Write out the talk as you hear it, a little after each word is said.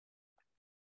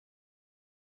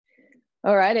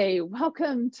Alrighty,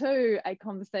 welcome to a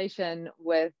conversation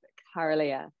with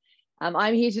Kara-Leah.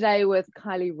 I'm here today with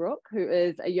Kylie Rook, who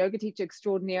is a yoga teacher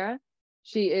extraordinaire.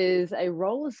 She is a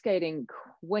roller skating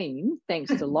queen, thanks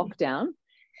to lockdown,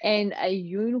 and a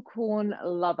unicorn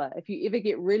lover. If you ever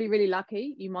get really, really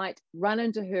lucky, you might run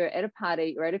into her at a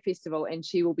party or at a festival, and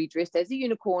she will be dressed as a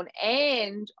unicorn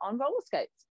and on roller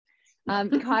skates.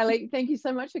 Kylie, thank you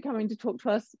so much for coming to talk to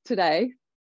us today.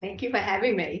 Thank you for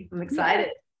having me. I'm excited.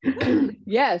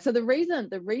 Yeah, so the reason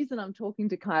I'm talking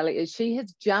to Kylie is she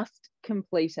has just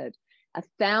completed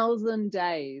 1,000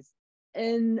 days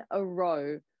in a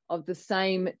row of the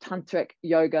same tantric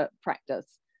yoga practice.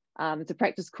 It's a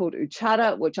practice called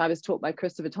Ucchāra, which I was taught by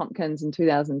Christopher Tompkins in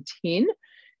 2010.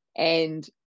 And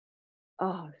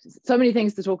so many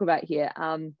things to talk about here.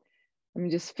 I'm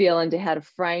just feeling to how to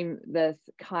frame this,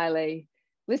 Kylie.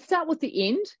 Let's start with the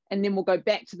end and then we'll go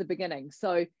back to the beginning.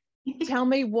 So tell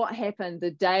me what happened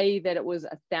the day that it was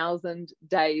 1,000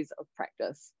 days of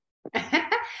practice.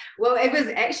 Well, it was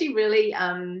actually really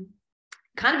kind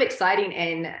of exciting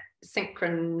and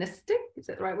synchronistic. Is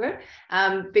that the right word?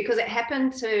 Because it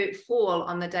happened to fall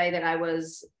on the day that I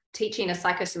was teaching a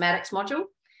psychosomatics module.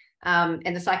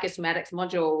 And the psychosomatics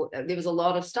module, there was a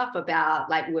lot of stuff about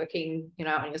like working,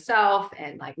 on yourself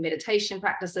and like meditation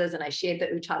practices. And I shared the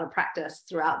Ucchāra practice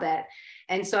throughout that.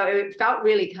 And so it felt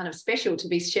really kind of special to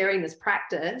be sharing this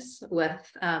practice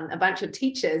with a bunch of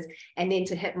teachers and then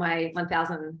to hit my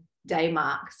 1,000 day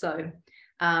mark. So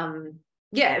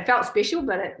yeah, it felt special,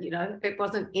 but it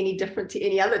wasn't any different to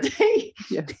any other day.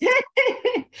 Yeah.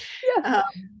 Yeah.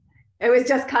 It was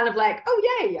just kind of like,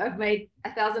 oh yay, I've made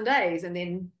 1,000 days, and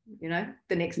then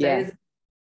the next day is.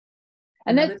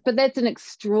 And that's an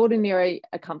extraordinary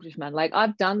accomplishment. Like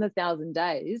I've done the 1,000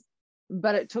 days,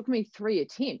 but it took me 3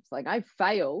 attempts. Like I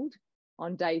failed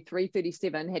on day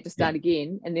 337, had to start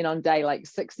again, and then on day like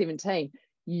 617,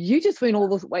 you just went all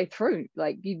the way through.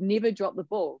 Like you'd never dropped the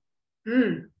ball.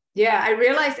 Yeah, I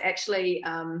realized actually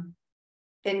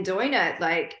in doing it,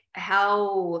 like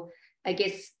how I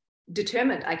guess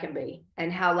determined I can be,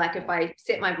 and how like if I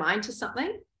set my mind to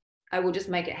something, I will just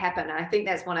make it happen. And I think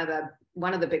that's one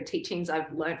of the big teachings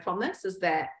I've learned from this, is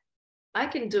that I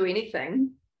can do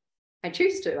anything I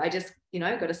choose to. I just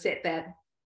got to set that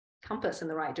compass in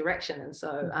the right direction. And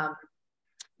so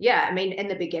yeah, I mean, in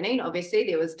the beginning obviously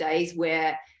there was days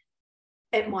where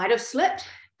it might have slipped,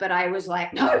 but I was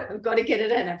like, no, I've got to get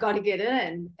it in. I've got to get it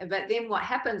in. But then what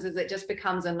happens is it just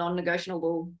becomes a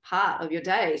non-negotiable part of your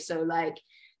day. So like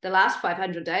the last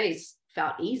 500 days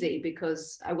felt easy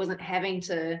because I wasn't having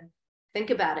to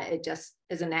think about it. It just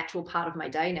is a natural part of my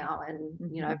day now. And,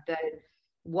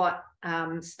 what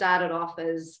started off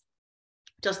as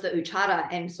just the Ucchāra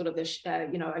and sort of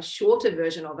a shorter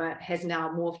version of it has now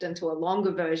morphed into a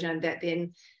longer version that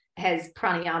then has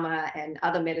pranayama and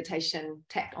other meditation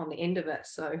tacked on the end of it.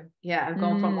 So yeah, I've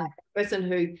gone from like a person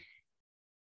who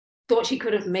thought she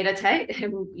couldn't meditate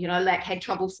and like had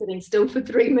trouble sitting still for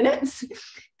 3 minutes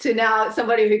to now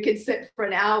somebody who could sit for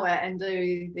an hour and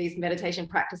do these meditation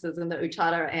practices in the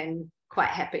Ucchāra and quite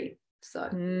happy. So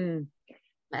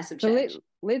massive change. So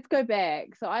let's go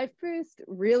back. So I first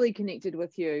really connected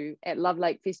with you at Love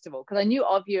Lake Festival because I knew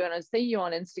of you and I see you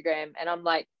on Instagram and I'm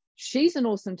like, she's an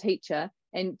awesome teacher.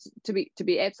 And to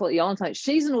be absolutely honest, like,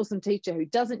 she's an awesome teacher who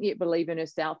doesn't yet believe in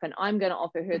herself, and I'm going to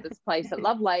offer her this place at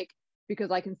Love Lake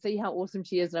because I can see how awesome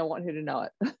she is and I want her to know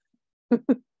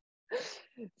it.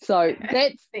 So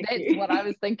that's what I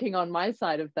was thinking on my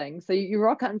side of things. So you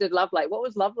rock up and did Love Lake. What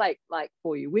was Love Lake like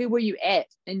for you? Where were you at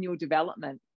in your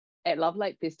development at Love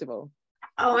Lake Festival?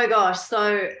 Oh my gosh.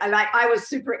 So I was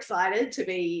super excited to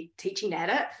be teaching at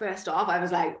it. First off, I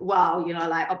was like, wow,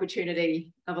 like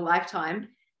opportunity of a lifetime.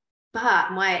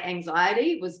 But my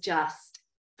anxiety was just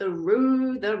the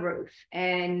roof.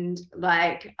 And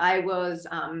like I was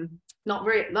not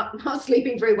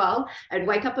sleeping very well. I'd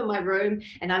wake up in my room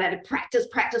and I'd have to practice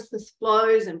the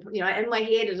flows and in my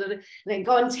head and then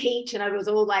go and teach, and I was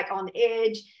all like on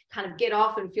edge, kind of get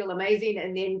off and feel amazing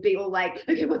and then be all like,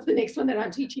 okay, what's the next one that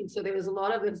I'm teaching? So there was a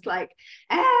lot of this like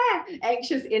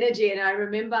anxious energy. And I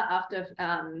remember after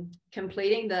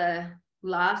completing the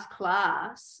last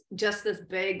class, just this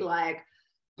big like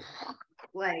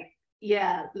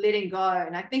letting go.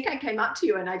 And I think I came up to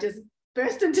you and I just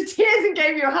burst into tears and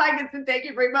gave you a hug and said thank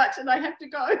you very much, and I have to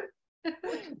go.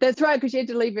 That's right, because you had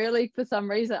to leave early for some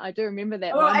reason. I do remember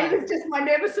that. I was just, my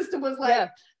nervous system was like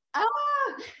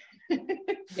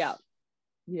yeah.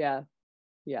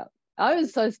 I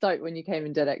was so stoked when you came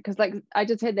and did it, because like I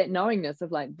just had that knowingness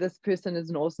of like, this person is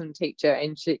an awesome teacher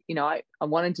and she, I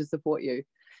wanted to support you.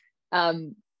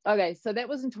 Okay, so that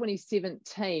was in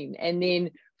 2017. And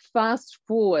then fast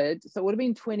forward, so it would have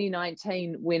been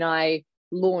 2019 when I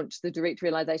launched the Direct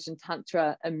Realization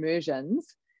Tantra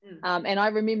Immersions. And I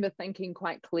remember thinking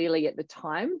quite clearly at the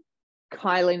time,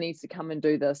 Kylie needs to come and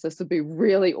do this. This would be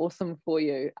really awesome for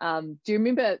you. Do you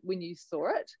remember when you saw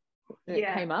it?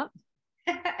 It came up?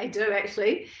 I do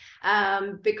actually,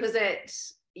 because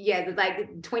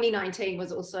like 2019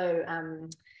 was also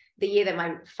the year that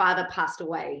my father passed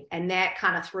away, and that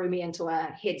kind of threw me into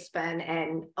a headspin,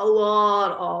 and a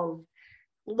lot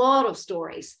of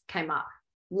stories came up,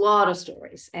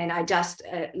 and I just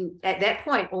at that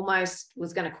point almost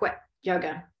was going to quit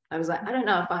yoga. I was like, I don't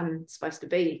know if I'm supposed to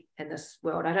be in this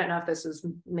world. I don't know if this is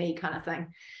me, kind of thing.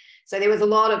 So there was a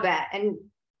lot of that, and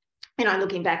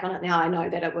looking back on it now, I know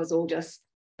that it was all just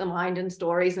the mind and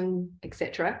stories and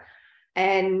etc.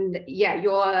 And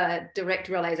your Direct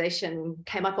Realization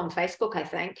came up on Facebook, I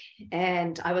think,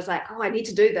 and I was like, oh, I need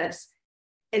to do this.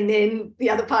 And then the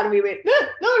other part of me went,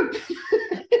 no,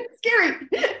 it's scary.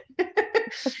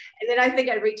 And then I think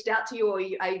I reached out to you, or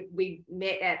we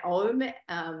met at Ohm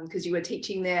because you were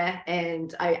teaching there,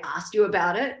 and I asked you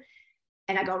about it.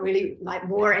 And I got really like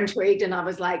more intrigued, and I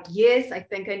was like, yes, I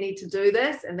think I need to do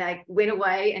this. And I went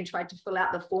away and tried to fill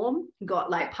out the form, got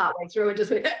like partway through and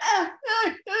just went,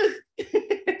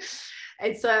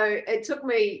 And so it took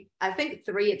me, I think,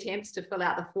 3 attempts to fill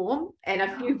out the form and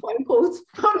a few phone calls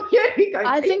from you. Going,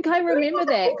 I think I remember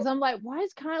that, because I'm like, why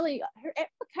is Kylie, her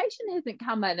application hasn't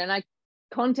come in? And I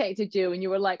contacted you and you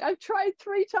were like, I've tried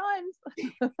 3 times.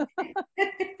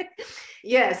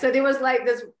 Yeah, so there was like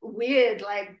this weird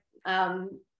like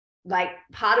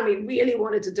part of me really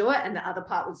wanted to do it, and the other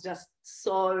part was just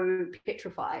so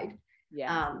petrified.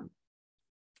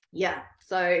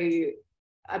 So I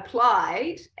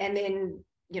applied, and then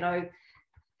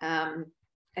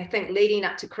I think leading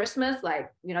up to Christmas,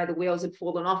 the wheels had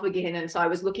fallen off again, and so I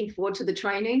was looking forward to the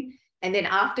training. And then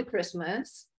after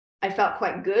Christmas I felt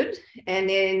quite good, and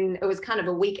then it was kind of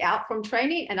a week out from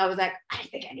training, and I was like, I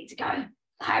think I need to go,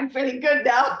 I'm feeling good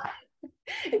now.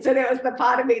 And so that was the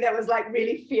part of me that was like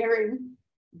really fearing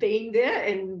being there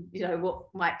and what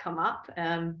might come up.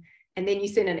 And then you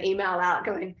sent an email out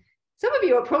going, some of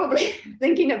you are probably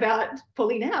thinking about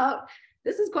pulling out.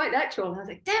 This is quite natural. And I was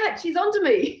like, damn it, she's onto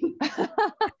me.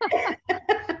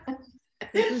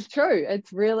 This is true.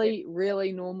 It's really,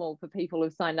 really normal for people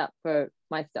who've signed up for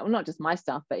my stuff, well, not just my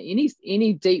stuff, but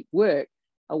any deep work,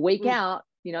 a week out.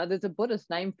 There's a Buddhist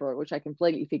name for it, which I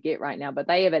completely forget right now, but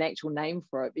they have an actual name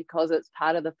for it because it's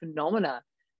part of the phenomena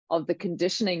of the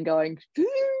conditioning going,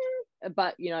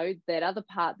 but that other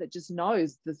part that just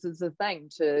knows this is a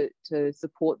thing to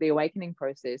support the awakening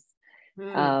process.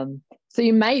 So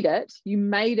you made it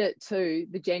to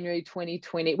the January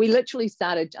 2020. We literally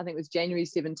started, I think it was January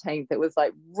 17th. It was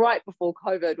like right before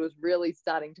COVID was really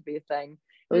starting to be a thing.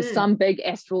 It was some big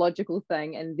astrological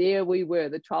thing. And there we were,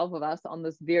 the 12 of us, on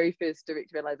this very first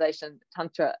Direct Realization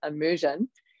Tantra immersion.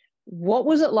 What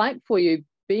was it like for you,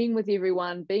 being with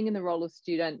everyone, being in the role of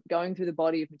student, going through the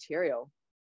body of material?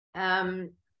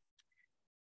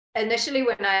 Initially,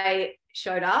 when I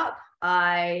showed up,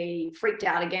 I freaked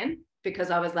out again,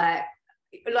 because I was like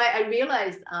I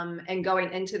realized and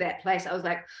going into that place, I was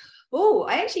like, oh,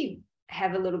 I actually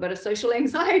have a little bit of social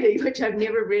anxiety, which I've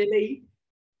never really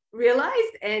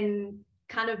realized. And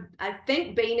kind of, I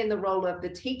think being in the role of the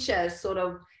teacher sort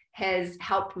of has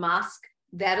helped mask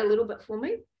that a little bit for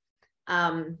me.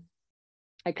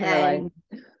 I can relate.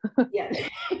 Yeah.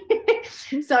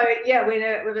 So when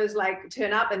it was like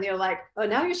turn up and they're like, oh,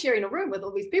 now you're sharing a room with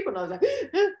all these people, and I was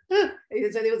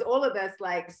like, so there was all of this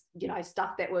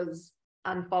stuff that was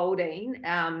unfolding,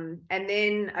 and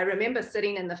then I remember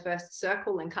sitting in the first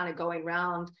circle and kind of going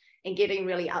around and getting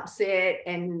really upset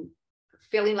and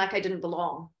feeling like I didn't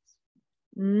belong.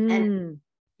 And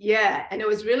it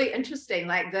was really interesting,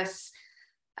 like this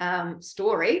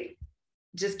story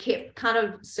just kept kind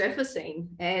of surfacing,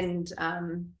 and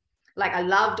I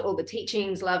loved all the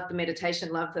teachings, loved the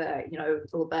meditation, loved the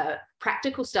all the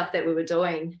practical stuff that we were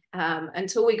doing,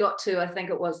 until we got to, I think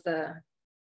it was the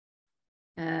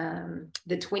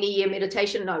 20-year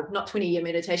meditation. No, not 20-year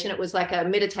meditation. It was like a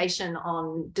meditation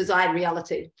on desired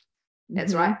reality.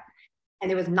 That's right. And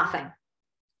there was nothing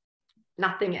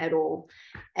at all.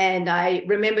 And I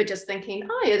remember just thinking,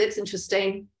 oh yeah, that's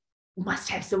interesting. Must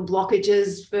have some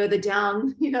blockages further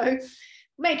down,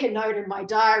 make a note in my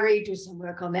diary, do some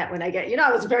work on that when I get,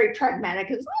 I was very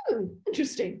pragmatic. It was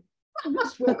interesting. I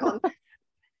must work on.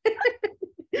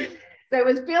 So it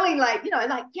was feeling like,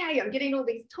 I'm getting all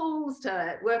these tools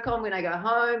to work on when I go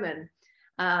home,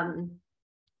 and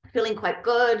feeling quite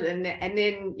good. And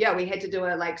then, we had to do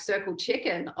a circle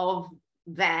check-in of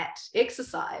that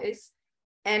exercise.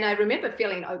 And I remember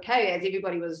feeling okay as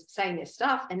everybody was saying their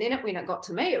stuff. And then when it got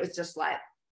to me, it was just like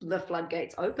the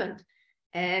floodgates opened.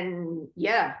 And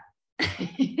yeah,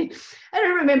 I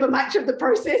don't remember much of the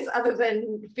process other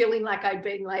than feeling like I'd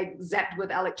been like zapped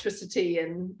with electricity.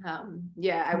 And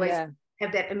I always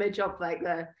have that image of like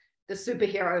the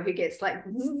superhero who gets like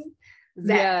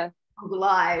zapped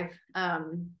alive.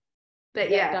 But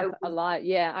yeah, alive.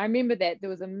 Yeah, I remember that there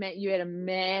was you had a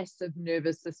massive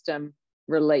nervous system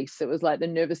release. It was like the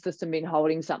nervous system been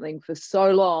holding something for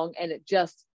so long, and it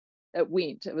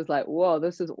went. It was like, whoa,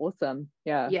 this is awesome.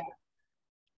 Yeah.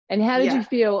 And how did you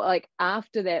feel like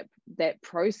after that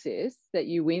process that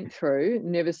you went through,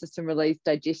 nervous system release,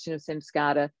 digestion of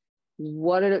samskara?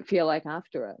 What did it feel like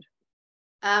after it?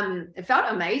 It felt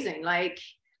amazing. Like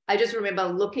I just remember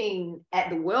looking at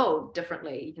the world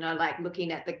differently, like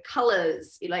looking at the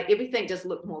colors, like everything just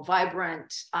looked more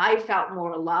vibrant. I felt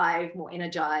more alive, more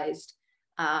energized.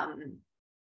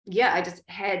 I just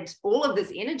had all of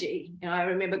this energy. I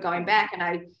remember going back and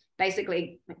I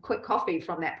basically quit coffee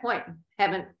from that point.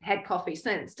 Haven't had coffee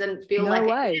since. Didn't feel like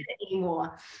it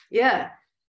anymore.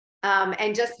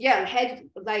 And just had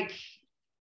like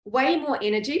way more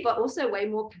energy, but also way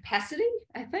more capacity,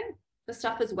 I think, for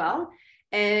stuff as well,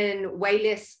 and way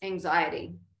less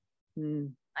anxiety.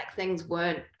 Like things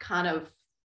weren't kind of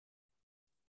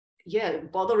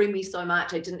bothering me so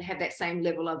much. I didn't have that same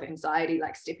level of anxiety,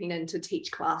 like stepping in to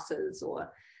teach classes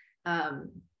or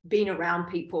being around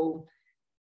people.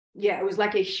 It was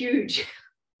like a huge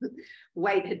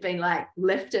weight had been like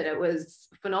lifted. It was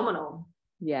phenomenal.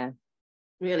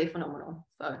 Really phenomenal.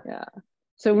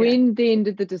 So when then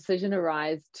did the decision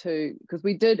arise to, because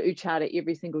we did Ucchāra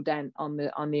every single day on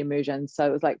the immersion, so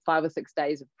it was like 5 or 6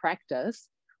 days of practice.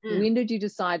 When did you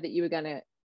decide that you were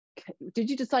did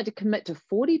you decide to commit to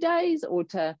 40 days or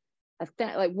to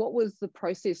like what was the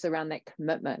process around that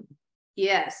commitment?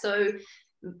 So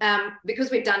because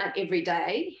we've done it every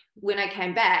day, when I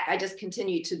came back, I just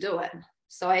continued to do it.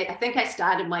 So I think I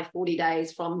started my 40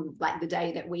 days from like the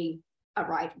day that we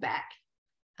arrived back,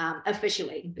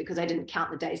 officially, because I didn't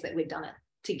count the days that we'd done it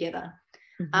together.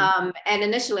 And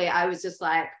initially I was just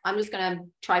like, I'm just going to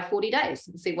try 40 days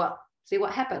and see what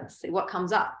happens, see what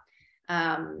comes up.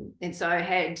 And so I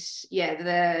had,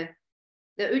 the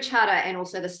Ucchāra and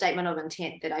also the statement of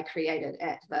intent that I created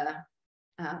at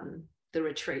the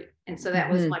retreat. And so that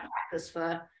was my practice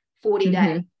for 40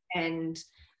 days. And,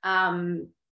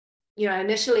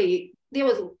 initially there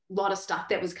was a lot of stuff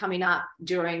that was coming up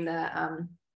during the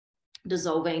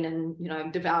dissolving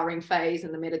and, devouring phase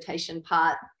and the meditation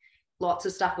part. Lots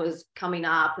of stuff was coming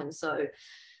up. And so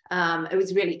it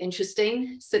was really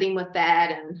interesting sitting with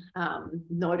that and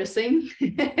noticing.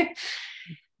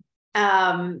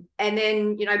 And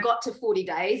then, got to 40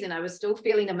 days and I was still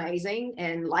feeling amazing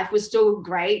and life was still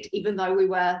great, even though we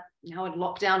were, in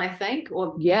lockdown, I think,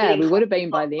 or we would have been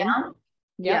by then.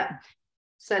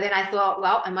 So then I thought,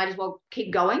 well, I might as well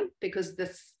keep going because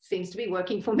this seems to be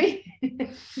working for me.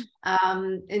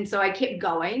 And so I kept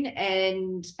going.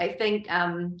 And I think,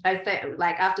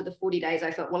 like after the 40 days,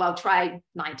 I thought, well, I'll try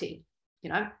 90,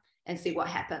 and see what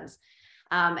happens.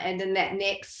 And then that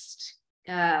next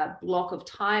block of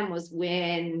time was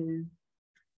when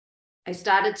I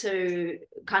started to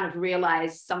kind of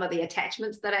realize some of the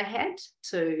attachments that I had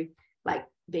to like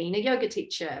being a yoga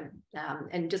teacher,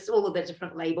 and just all of the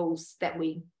different labels that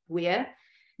we wear.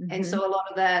 And so a lot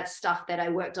of the stuff that I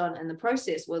worked on in the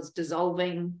process was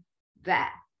dissolving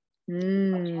that,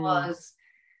 which was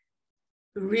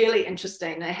really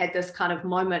interesting. I had this kind of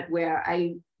moment where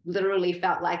I literally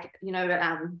felt like,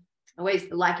 I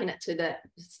always liken it to the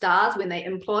stars when they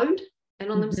implode in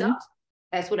on themselves.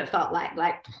 That's what it felt like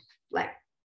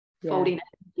folding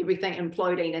everything,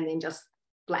 imploding, and then just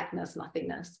blackness,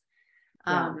 nothingness.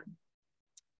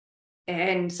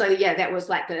 And so that was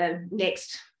like the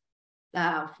next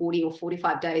 40 or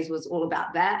 45 days was all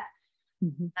about that.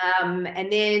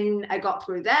 And then I got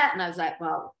through that and I was like,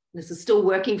 well, this is still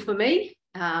working for me,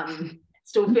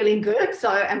 still feeling good, so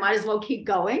I might as well keep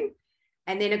going.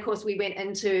 And then of course we went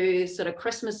into sort of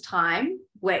Christmas time,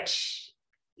 which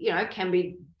can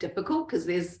be difficult because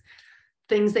there's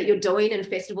things that you're doing in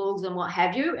festivals and what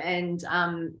have you, and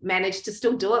managed to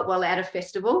still do it while at a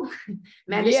festival.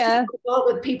 Managed to still do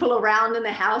it with people around in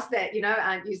the house that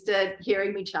aren't used to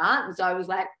hearing me chant. And so I was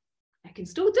like, I can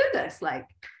still do this, like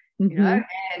and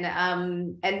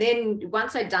then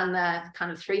once I'd done the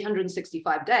kind of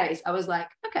 365 days, I was like,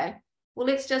 okay, well,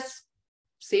 let's just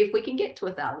see if we can get to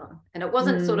 1,000. And it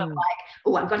wasn't sort of like,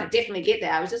 oh, I'm going to definitely get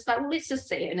there. I was just like, well, let's just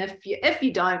see it. And if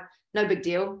you don't, no big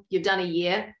deal, you've done a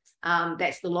year.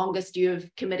 that's the longest you've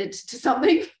committed to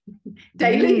something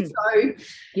daily. So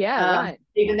right.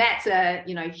 Even that's a,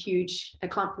 you know, huge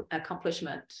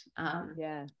accomplishment.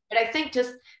 But I think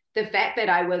just the fact that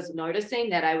I was noticing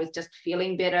that I was just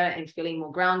feeling better and feeling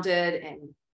more grounded and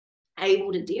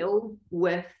able to deal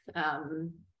with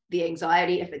the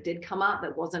anxiety if it did come up,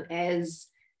 it wasn't as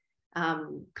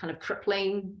kind of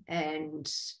crippling.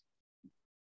 And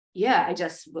yeah, I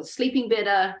just was sleeping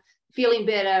better, feeling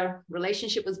better,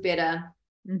 relationship was better.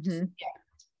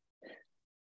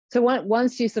 So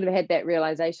once you sort of had that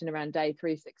realization around day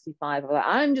 365, like,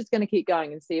 I'm just going to keep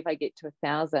going and see if I get to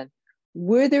 1,000.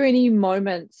 Were there any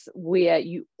moments where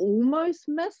you almost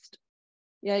missed?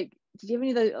 Like, did you have any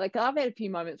of those? Like, I've had a few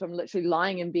moments where I'm literally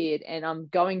lying in bed and I'm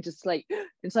going to sleep.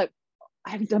 It's like,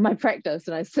 I haven't done my practice,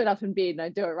 and I sit up in bed and I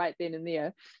do it right then and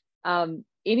there.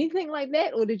 Anything like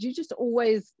that? Or did you just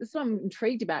always, this is what I'm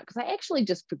intrigued about, because I actually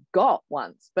just forgot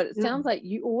once, but it sounds like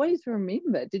you always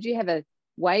remember. Did you have a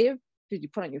way of, did you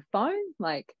put on your phone?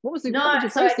 Like, what was your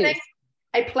process? I think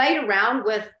I played around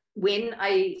with when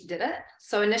I did it.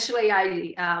 So initially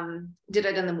I did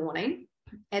it in the morning,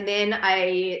 and then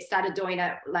I started doing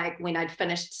it like when I'd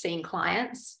finished seeing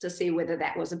clients to see whether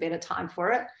that was a better time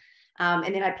for it.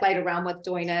 And then I played around with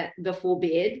doing it before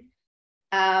bed.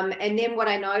 And then what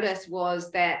I noticed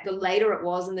was that the later it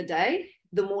was in the day,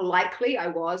 the more likely I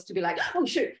was to be like, oh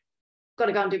shoot, got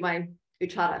to go and do my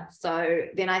Ucchāra. So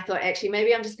then I thought, actually,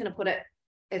 maybe I'm just going to put it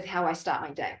as how I start my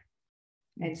day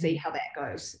and see how that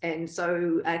goes. And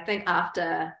so I think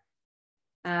after,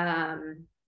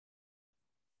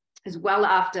 as well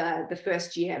after the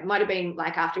first year, it might have been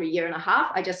like after a year and a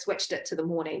half, I just switched it to the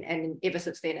morning. And ever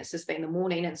since then, it's just been the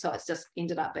morning. And so it's just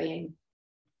ended up being,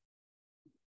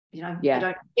 you know, I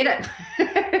don't get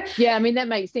it. Yeah, I mean, that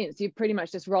makes sense. You're pretty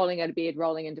much just rolling out of bed,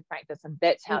 rolling into practice, and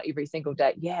that's how every single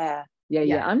day. Yeah.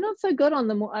 I'm not so good on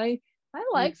them. I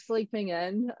like sleeping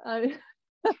in.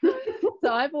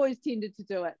 So I've always tended to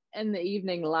do it in the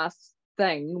evening last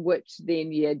thing, which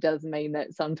then does mean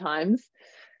that sometimes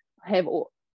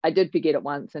I did forget it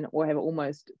once or have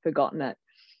almost forgotten it.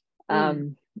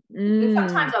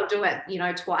 Sometimes I'll do it, you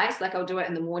know, twice. Like I'll do it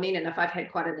in the morning, and if I've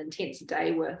had quite an intense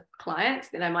day with clients,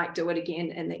 then I might do it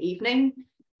again in the evening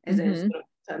as a sort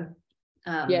of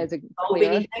as a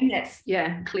anything that's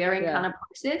clearing kind of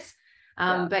process.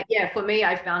 But for me,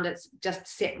 I found it's just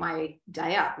set my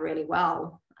day up really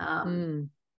well. And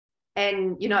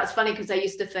you know, it's funny because I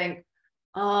used to think,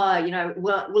 oh, you know,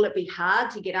 will it be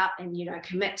hard to get up and, you know,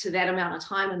 commit to that amount of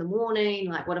time in the morning?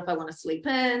 Like, what if I want to sleep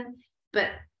in?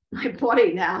 But my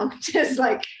body now just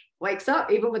like wakes up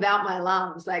even without my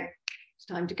alarm. It's like, it's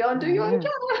time to go and do your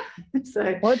Ucchāra.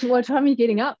 So what time are you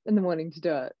getting up in the morning to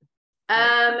do it?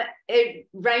 It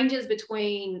ranges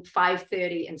between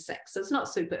 5:30 and 6, so it's not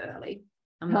super early.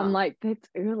 I'm like, that's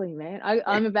early, man.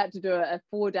 I'm about to do a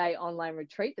 4-day online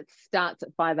retreat that starts at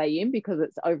 5 a.m. because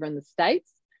it's over in the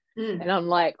States. And I'm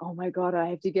like, oh my God, I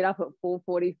have to get up at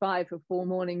 4:45 for 4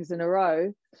 mornings in a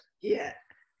row. Yeah.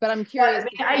 But I'm curious.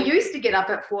 I used to get up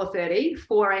at 4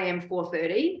 a.m.,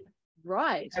 4:30.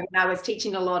 Right. When I was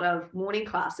teaching a lot of morning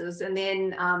classes. And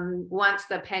then once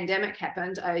the pandemic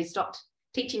happened, I stopped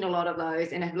teaching a lot of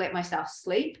those and have let myself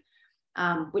sleep,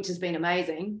 which has been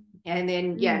amazing. And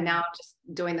then, now just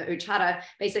doing the Ucchāra.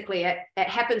 Basically, it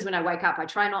happens when I wake up. I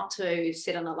try not to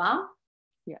set an alarm.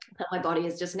 Yeah. But my body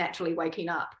is just naturally waking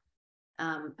up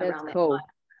around that time.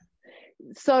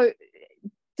 So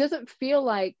does it feel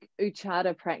like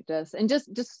Ucchāra practice, and just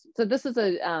so this is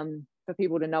for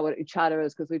people to know what Ucchāra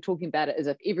is, because we're talking about it as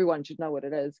if everyone should know what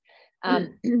it is.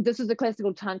 This is a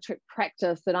classical tantric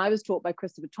practice that I was taught by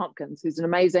Christopher Tompkins, who's an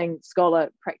amazing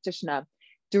scholar practitioner.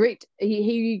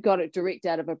 He got it direct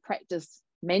out of a practice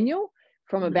manual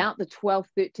from about the 12th,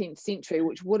 13th century,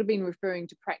 which would have been referring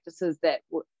to practices that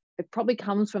it probably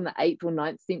comes from the 8th or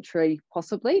 9th century,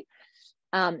 possibly.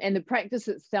 And the practice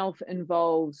itself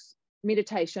involves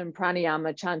meditation,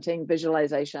 pranayama, chanting,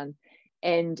 visualization,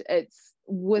 and it's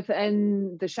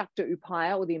within the Shakta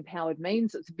Upaya, or the empowered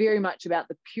means. It's very much about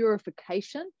the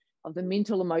purification of the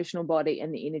mental, emotional body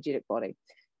and the energetic body.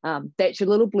 That's your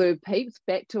little blurb, peeps.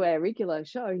 Back to our regular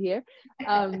show here.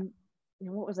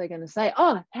 What was I going to say?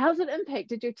 Oh, how's it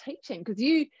impacted your teaching? Because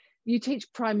you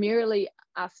teach primarily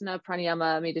asana,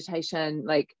 pranayama, meditation.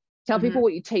 Like, tell people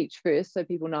what you teach first, so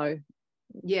people know.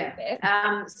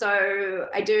 So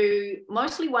I do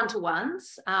mostly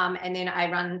one-to-ones, and then I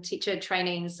run teacher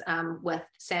trainings with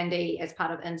Sandy as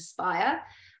part of Inspire,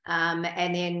 and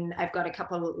then I've got a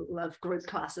couple of group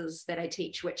classes that I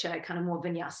teach, which are kind of more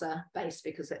vinyasa based,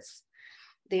 because it's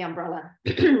the umbrella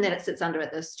that it sits under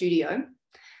at the studio.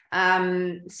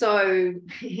 So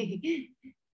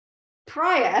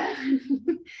prior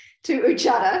to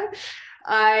Ucchāra,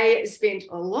 I spent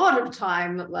a lot of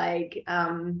time like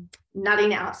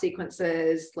nutting out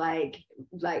sequences, like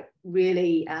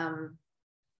really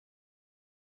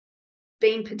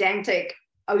being pedantic,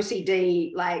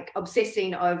 OCD, like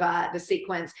obsessing over the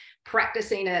sequence,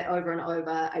 practicing it over and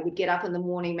over. I would get up in the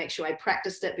morning, make sure I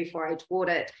practiced it before I taught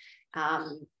it.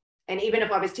 And even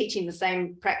if I was teaching the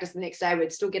same practice the next day, I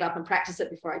would still get up and practice it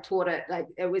before I taught it. Like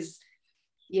it was,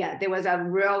 yeah, there was a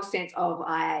real sense of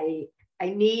I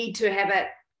need to have it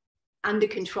under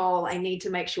control. I need to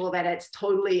make sure that it's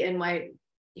totally in my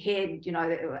head. You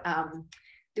know,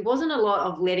 there wasn't a lot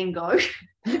of letting go.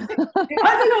 There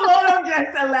wasn't a lot of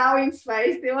just allowing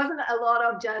space. There wasn't a lot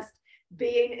of just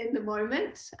being in the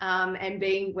moment and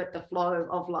being with the flow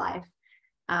of life.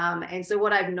 And so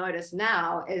what I've noticed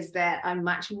now is that I'm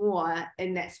much more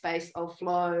in that space of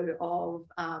flow, of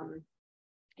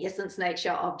essence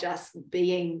nature, of just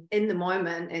being in the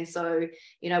moment. And so,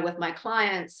 you know, with my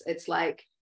clients, it's like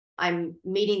I'm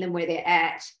meeting them where they're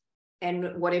at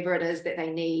and whatever it is that they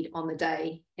need on the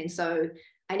day. And so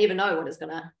I never know what it's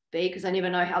going to be because I never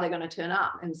know how they're going to turn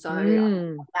up. And so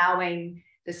allowing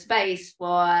the space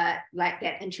for like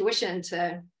that intuition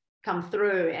to come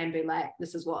through and be like,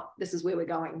 this is where we're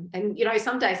going. And, you know,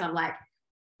 some days I'm like,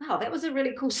 wow, that was a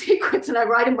really cool sequence. And I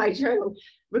write in my journal,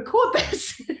 record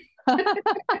this.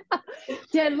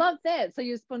 Yeah, I love that. So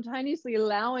you're spontaneously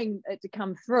allowing it to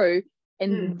come through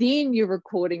and then you're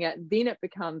recording it. Then it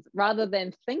becomes, rather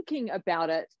than thinking about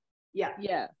it.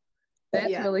 Yeah.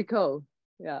 That's really cool.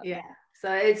 Yeah.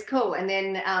 So it's cool. And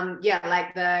then,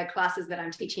 like the classes that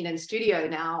I'm teaching in studio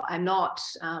now, I'm not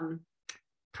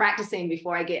practicing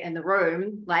before I get in the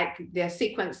room. Like their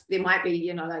sequence, there might be,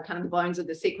 you know, the kind of the bones of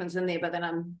the sequence in there, but then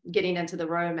I'm getting into the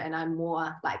room and I'm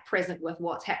more like present with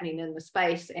what's happening in the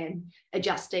space and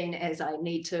adjusting as I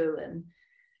need to. And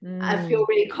I feel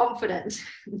really confident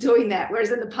doing that.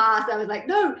 Whereas in the past, I was like,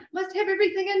 no, must have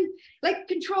everything in like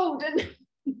controlled and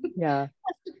no,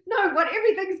 what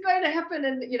everything's going to happen.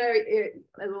 And, you know,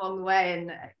 along the way.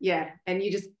 And and you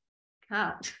just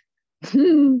can't.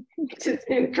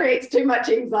 It creates too much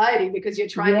anxiety because you're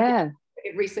trying to get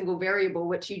every single variable,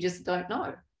 which you just don't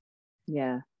know.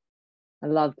 Yeah, I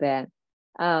love that.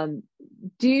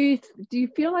 Do you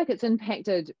feel like it's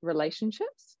impacted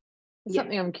relationships? It's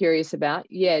something I'm curious about.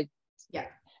 Yeah.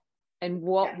 And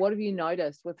what have you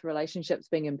noticed with relationships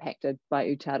being impacted by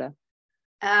Ucchāra?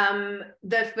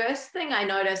 The first thing I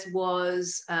noticed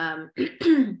was I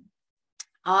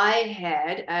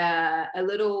had a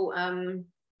little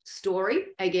story,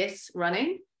 I guess,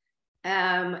 running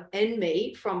in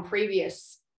me from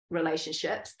previous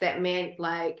relationships that meant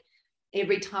like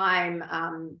every time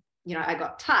you know, I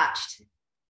got touched,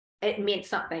 it meant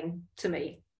something to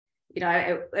me. You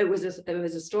know, it was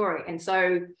a story. And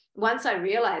so once I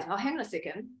realized, oh, hang on a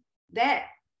second, that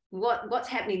what's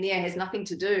happening there has nothing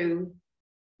to do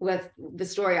with the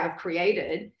story I've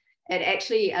created. It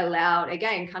actually allowed,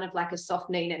 again, kind of like a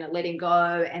softening and a letting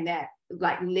go, and that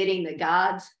like letting the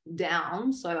guards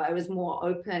down. So I was more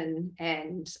open,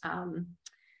 and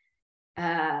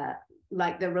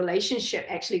like the relationship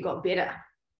actually got better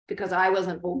because I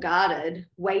wasn't all guarded,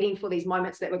 waiting for these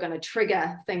moments that were going to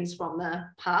trigger things from the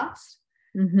past.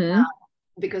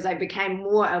 Because I became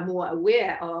more and more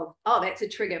aware of, oh, that's a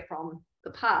trigger from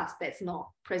the past. That's not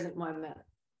present moment.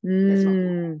 That's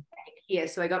not here.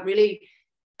 So I got really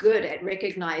good at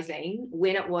recognizing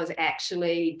when it was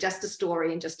actually just a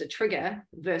story and just a trigger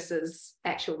versus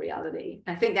actual reality.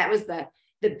 I think that was the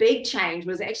big change,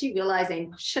 was actually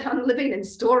realizing, shit, I'm living in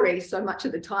stories so much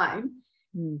of the time.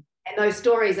 And those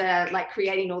stories are like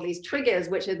creating all these triggers,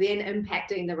 which are then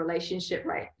impacting the relationship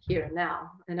right here and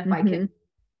now. And if I can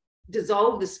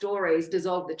dissolve the stories,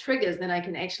 dissolve the triggers, then I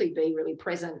can actually be really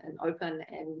present and open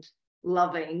and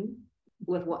loving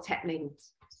with what's happening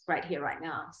right here, right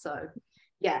now. So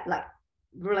yeah, like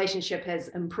relationship has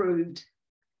improved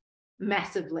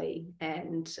massively.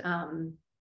 And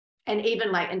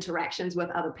even like interactions with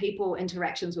other people,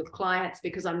 interactions with clients,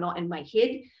 because I'm not in my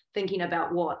head thinking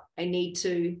about what I need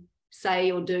to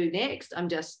say or do next. I'm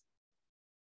just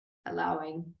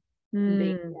allowing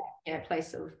being in a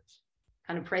place of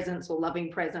kind of presence or loving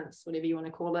presence, whatever you want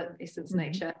to call it, essence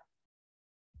nature,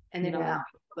 and then allowing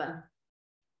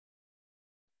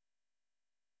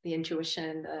the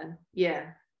intuition.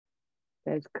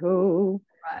 That's cool.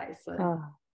 Right. So.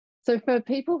 So for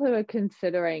people who are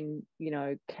considering, you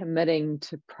know, committing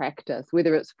to practice,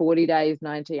 whether it's 40 days,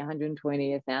 90,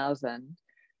 120, 1,000,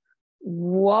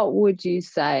 what would you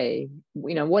say,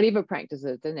 you know, whatever practice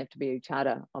it doesn't have to be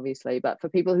Ucchāra, obviously, but for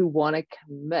people who want to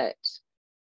commit,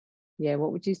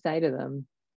 what would you say to them?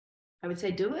 I would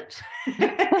say do it.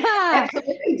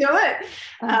 Absolutely do it.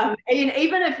 And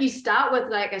even if you start with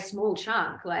like a small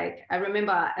chunk, like I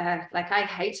remember, like I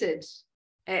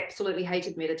absolutely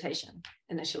hated meditation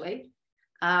initially.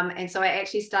 And so I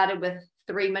actually started with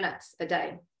 3 minutes a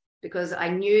day because I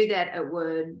knew that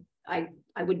I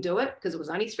would do it because it was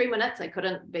only 3 minutes. I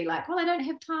couldn't be like, well, I don't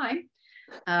have time.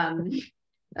 I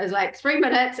was like 3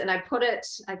 minutes, and I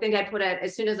think I put it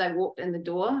as soon as I walked in the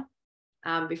door.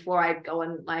 Before I go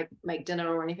and like make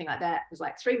dinner or anything like that, it was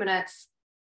like 3 minutes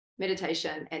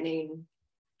meditation and then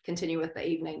continue with the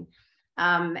evening.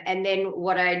 And then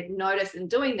what I noticed in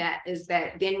doing that is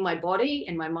that then my body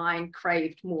and my mind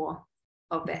craved more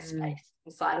of that space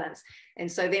and silence.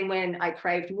 And so then when I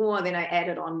craved more, then I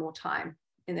added on more time,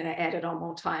 and then I added on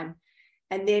more time.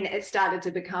 And then it started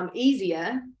to become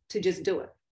easier to just do it,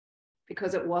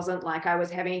 because it wasn't like I was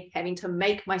having to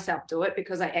make myself do it,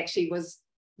 because I actually was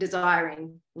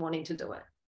wanting to do it.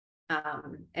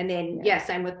 And then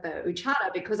same with the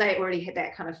Ucchāra, because I already had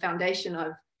that kind of foundation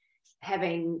of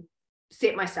having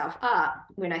set myself up.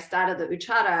 When I started the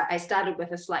Ucchāra, I started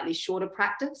with a slightly shorter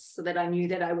practice so that I knew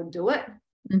that I would do it.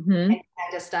 And I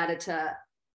just started to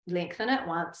lengthen it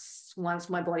once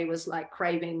my body was like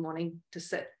craving, wanting to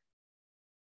sit.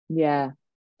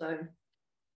 So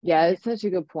it's such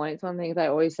a good point. It's one of the things I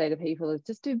always say to people is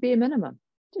just do bare minimum.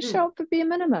 Just show up for bare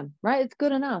minimum, right? It's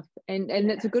good enough. And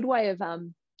it's a good way of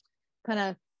kind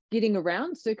of getting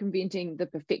around circumventing the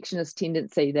perfectionist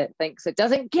tendency that thinks it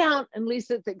doesn't count unless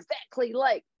it's exactly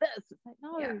like this. It's like,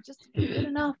 no, just good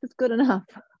enough is good enough.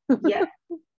 Because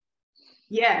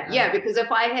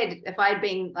if I'd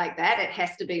been like that, it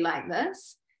has to be like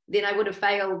this, then I would have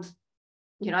failed,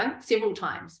 several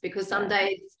times, because some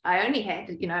days I only had,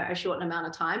 a short amount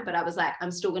of time, but I was like, I'm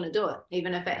still going to do it.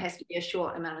 Even if it has to be a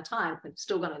short amount of time, I'm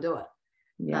still going to do it.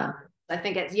 I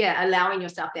think it's, allowing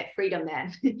yourself that freedom,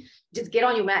 that just get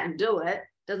on your mat and do it.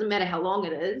 Doesn't matter how long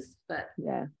it is, but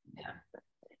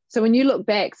So when you look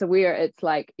back, so it's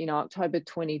like, October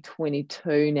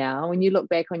 2022 now, when you look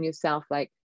back on yourself like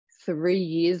 3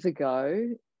 years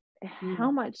ago,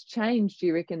 how much change do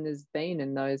you reckon there's been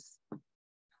in those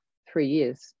 3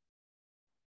 years?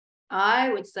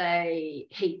 I would say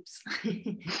heaps.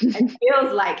 It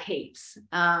feels like heaps.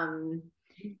 I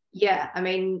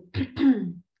mean,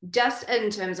 just in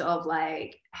terms of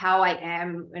like how I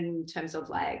am, in terms of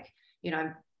like,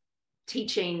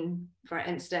 teaching, for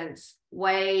instance,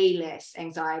 way less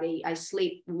anxiety. I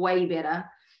sleep way better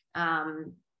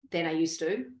than I used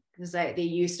to, because there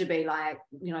used to be like,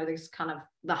 there's kind of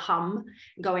the hum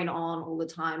going on all the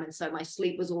time. And so my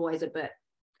sleep was always a bit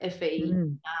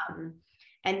iffy.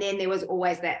 And then there was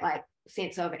always that like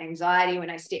sense of anxiety when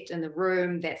I stepped in the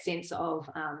room, that sense of,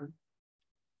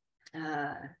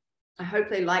 I hope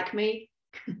they like me,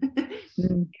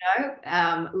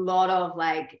 a lot of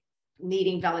like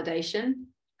needing validation.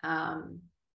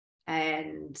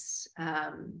 And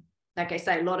like I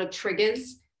say, a lot of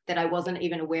triggers that I wasn't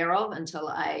even aware of until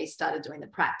I started doing the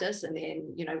practice, and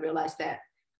then, realized that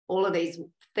all of these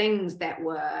things that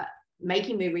were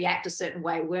making me react a certain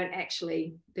way weren't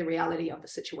actually the reality of the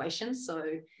situation. So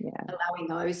allowing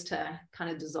those to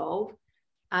kind of dissolve.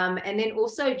 And then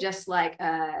also just like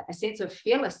a sense of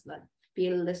fearlessness.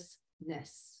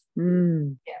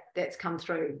 That's come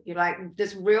through. You're like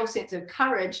this real sense of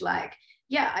courage, like,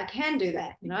 I can do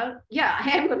that, I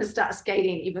am going to start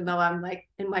skating even though I'm like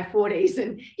in my 40s,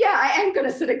 and I am going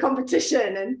to sit a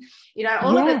competition, and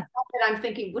all of the stuff that I'm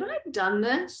thinking, would I have done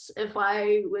this if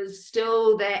I was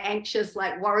still that anxious,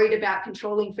 like worried about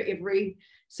controlling for every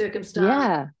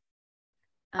circumstance?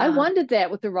 I wondered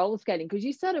that with the roller skating, because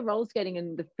you started roller skating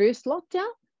in the first lockdown.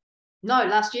 No,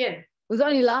 last year. It was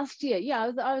only last year.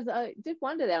 I did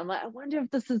wonder that. I'm like, I wonder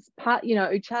if this is part,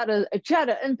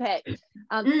 Ucchāra impact.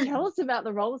 Tell us about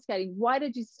the roller skating. Why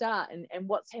did you start, and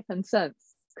what's happened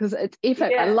since? Because it's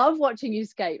effort. I love watching you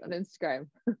skate on Instagram.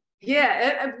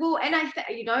 Well, and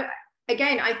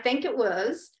again, I think it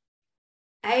was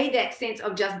that sense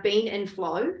of just being in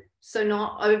flow. So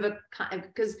not over,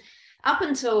 because up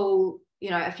until,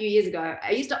 a few years ago,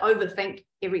 I used to overthink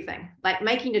everything. Like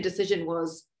making a decision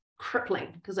was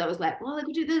crippling, because I was like, well, I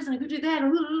could do this and I could do that,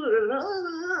 and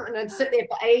I'd sit there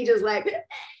for ages like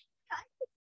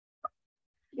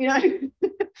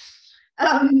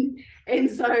and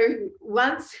so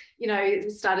once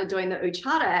started doing the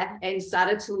Ucchāra and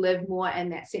started to live more in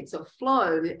that sense of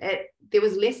flow, there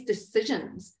was less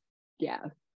decisions,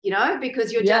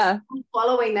 because you're just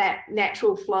following that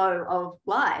natural flow of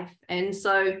life. And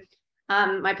so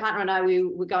my partner and I, we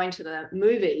were going to the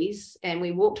movies, and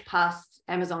we walked past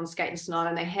Amazon Skate and Snow,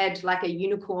 and they had like a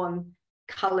unicorn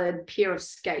colored pair of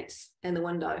skates in the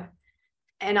window.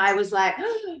 And I was like,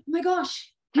 oh my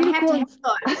gosh, I have to have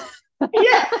those.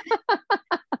 Yeah.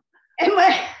 And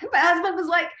my husband was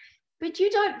like, but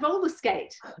you don't roller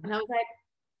skate. And I was like,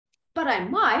 but I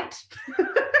might.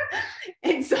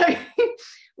 And so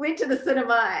went to the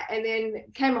cinema and then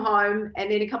came home.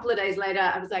 And then a couple of days later,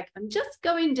 I was like, I'm just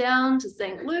going down to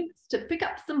St. Luke's to pick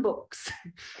up some books,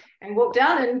 and walked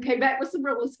down and came back with some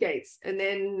roller skates. And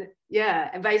then,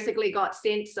 I basically got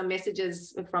sent some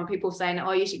messages from people saying,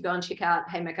 oh, you should go and check out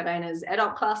Hey Macarena's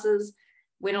adult classes.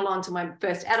 Went along to my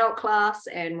first adult class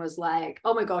and was like,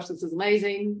 oh my gosh, this is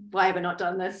amazing. Why have I not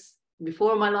done this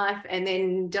before in my life? And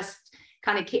then just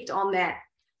kind of kept on that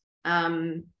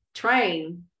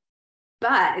train.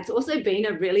 But it's also been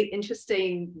a really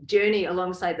interesting journey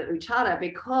alongside the Ucchāra,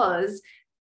 because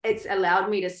it's allowed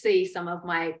me to see some of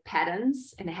my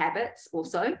patterns and habits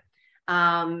also.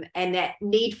 And that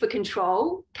need for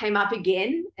control came up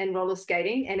again in roller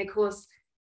skating. And of course,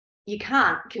 you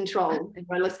can't control in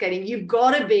roller skating. You've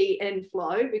got to be in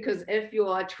flow, because if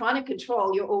you're trying to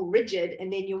control, you're all rigid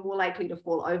and then you're more likely to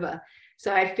fall over.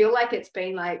 So I feel like it's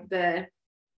been like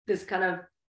this kind of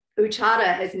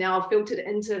Ucchāra has now filtered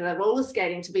into the roller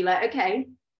skating to be like, okay,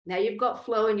 now you've got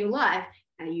flow in your life.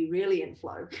 Are you really in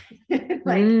flow?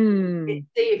 Like, see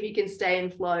if you can stay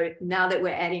in flow now that we're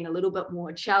adding a little bit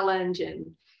more challenge. And,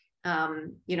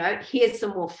 here's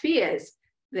some more fears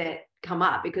that come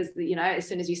up, because, as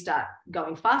soon as you start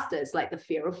going faster, it's like the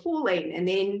fear of falling. And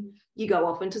then you go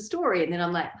off into story. And then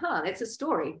I'm like, that's a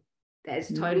story.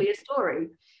 That's totally a story.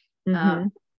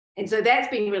 And so that's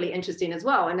been really interesting as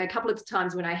well. And a couple of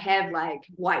times when I have like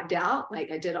wiped out, like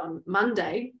I did on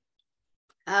Monday,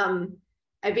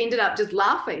 I've ended up just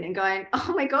laughing and going,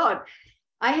 oh my God,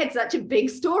 I had such a big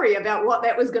story about what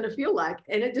that was going to feel like.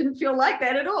 And it didn't feel like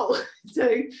that at all.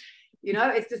 So,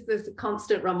 it's just this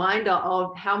constant reminder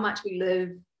of how much we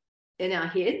live in our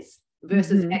heads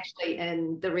versus actually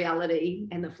in the reality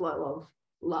and the flow of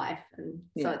life. And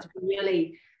so it's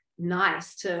really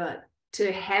nice to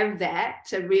have that,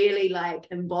 to really like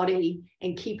embody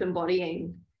and keep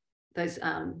embodying those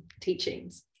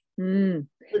teachings.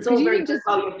 It's all very good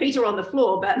while your feet are on the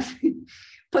floor, but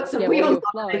put some wheels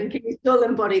on and can you still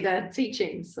embody the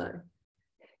teachings? So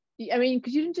I mean,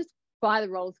 because you didn't just buy the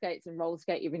roller skates and roller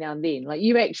skate every now and then. Like,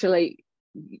 you actually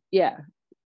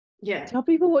tell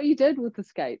people what you did with the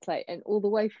skates, like, and all the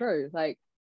way through. Like,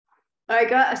 I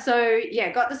got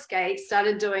the skates,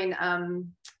 started doing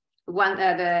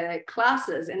the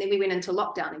classes, and then we went into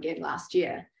lockdown again last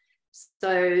year.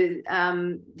 So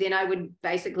then I would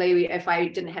basically, if I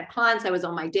didn't have clients, I was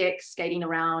on my deck skating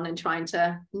around and trying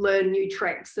to learn new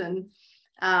tricks and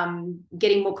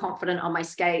getting more confident on my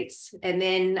skates. And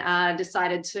then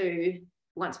decided to,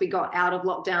 once we got out of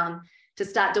lockdown, to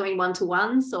start doing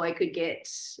one-to-one, so I could get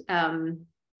some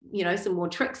more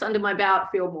tricks under my belt,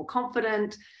 feel more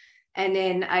confident. And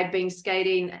then I'd been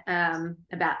skating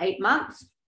about 8 months,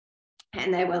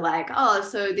 and they were like, oh,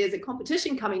 so there's a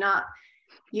competition coming up,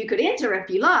 you could enter if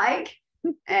you like.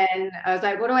 And I was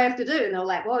like, what do I have to do? And they were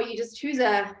like, well, you just choose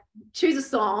a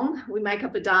song, we make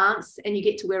up a dance, and you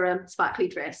get to wear a sparkly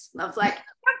dress. And I was like,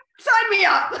 sign me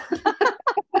up.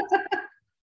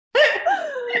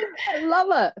 I love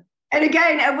it. And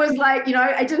again, it was like,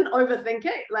 I didn't overthink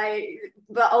it. Like,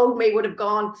 the old me would have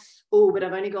gone, oh, but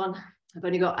I've only got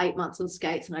 8 months on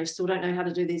skates and I still don't know how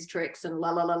to do these tricks and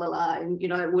la la la la la. And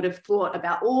would have thought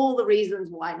about all the reasons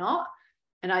why not.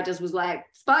 And I just was like,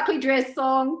 sparkly dress,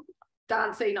 song,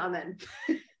 dancing, I'm in.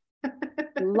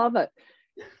 Love it.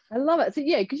 I love it. So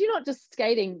because you're not just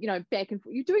skating, back and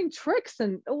forth, you're doing tricks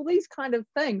and all these kind of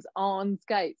things on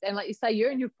skates. And like you say,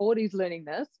 you're in your 40s learning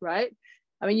this, right?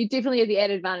 I mean, you definitely have the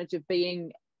added advantage of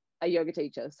being a yoga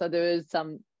teacher. So there is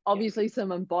obviously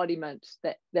some embodiment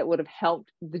that would have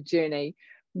helped the journey.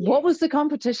 Yes. What was the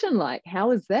competition like? How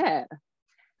was that?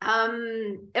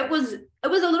 It was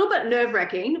a little bit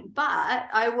nerve-wracking, but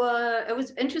it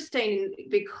was interesting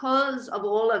because of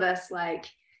all of this, like,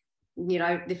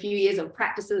 the few years of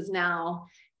practices now.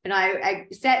 And I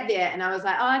sat there and I was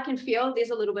like, oh, I can feel there's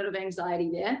a little bit of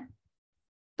anxiety there,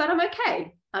 but I'm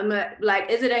okay. I'm like,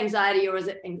 is it anxiety or is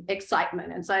it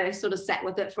excitement? And so I sort of sat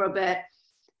with it for a bit.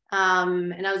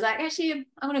 And I was like, actually,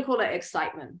 I'm going to call it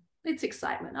excitement. It's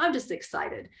excitement. I'm just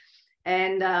excited.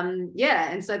 And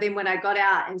and so then when I got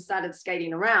out and started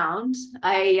skating around,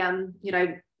 I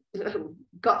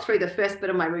got through the first bit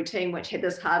of my routine, which had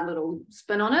this hard little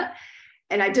spin on it,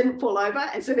 and I didn't fall over.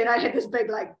 And so then I had this big,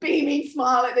 like, beaming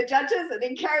smile at the judges, and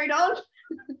then carried on.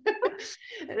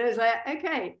 And I was like,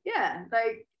 okay,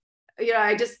 like,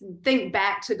 I just think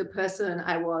back to the person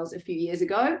I was a few years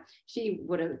ago. She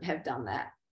wouldn't have done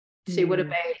that. She would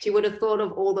have thought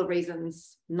of all the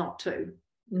reasons not to.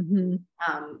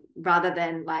 rather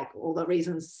than like all the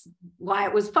reasons why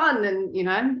it was fun,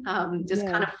 and just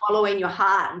kind of following your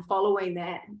heart and following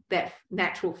that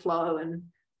natural flow and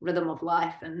rhythm of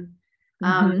life. And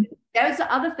that was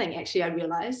the other thing actually I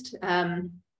realized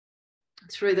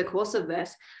through the course of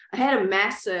this. I had a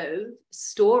massive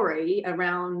story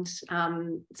around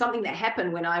something that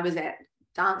happened when I was at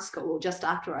dance school, or just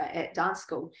after at dance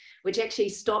school, which actually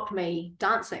stopped me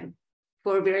dancing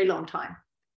for a very long time.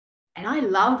 And I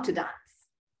love to dance,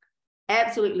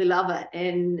 absolutely love it.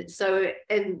 And so,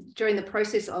 during the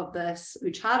process of this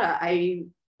Ucchāra, I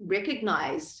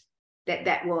recognized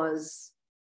that was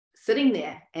sitting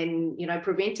there and,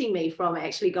 preventing me from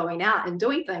actually going out and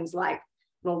doing things like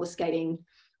roller skating,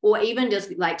 or even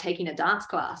just like taking a dance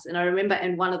class. And I remember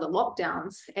in one of the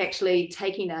lockdowns actually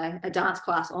taking a dance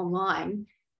class online,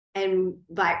 and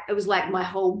like it was like my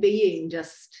whole being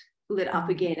just lit up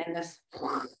again, and I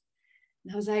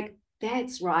was like,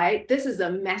 that's right, this is a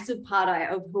massive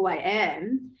part of who I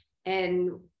am.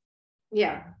 And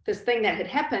this thing that had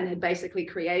happened had basically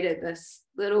created this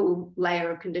little layer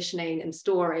of conditioning and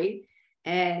story.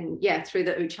 And through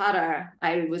the Ucchāra,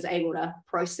 I was able to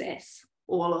process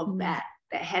all of that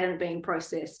hadn't been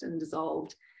processed and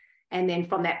dissolved. And then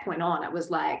from that point on, it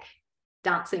was like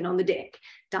dancing on the deck,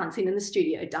 dancing in the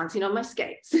studio, dancing on my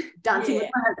skates, dancing with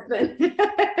my husband.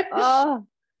 Oh,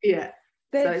 yeah.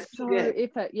 That's so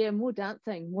epic. Yeah, more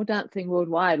dancing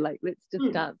worldwide. Like, let's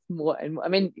just dance more. And I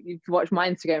mean, you watch my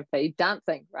Instagram feed,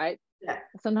 dancing, right? Yeah.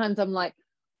 Sometimes I'm like,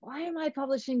 why am I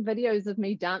publishing videos of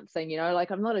me dancing?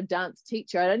 Like, I'm not a dance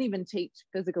teacher. I don't even teach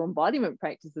physical embodiment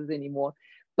practices anymore.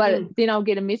 But then I'll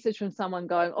get a message from someone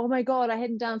going, oh my God, I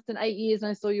hadn't danced in 8 years and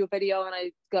I saw your video and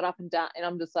I got up and danced. And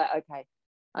I'm just like, okay,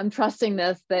 I'm trusting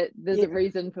this, that there's a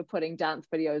reason for putting dance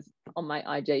videos on my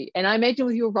IG. And I imagine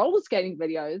with your roller skating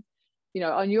videos,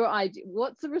 on your IG,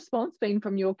 what's the response been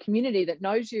from your community that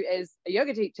knows you as a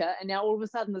yoga teacher, and now all of a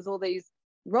sudden there's all these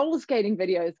roller skating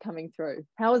videos coming through?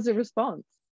 How is the response?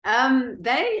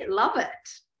 They love it.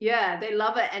 Yeah, they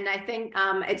love it. And I think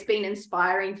it's been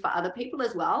inspiring for other people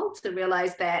as well to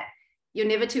realize that you're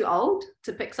never too old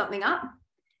to pick something up.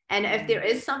 And if there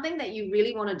is something that you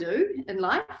really want to do in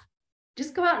life,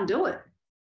 just go out and do it.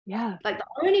 Yeah. Like, the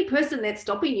only person that's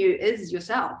stopping you is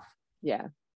yourself. Yeah.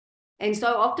 And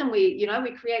so often we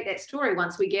create that story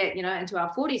once we get, into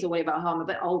our 40s or whatever. Oh, I'm a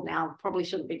bit old now, probably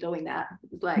shouldn't be doing that.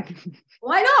 It's like,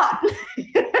 why not?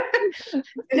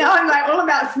 Now I'm like all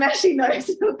about smashing those.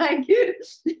 Like,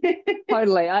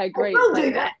 totally, I agree. We'll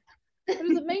do that. What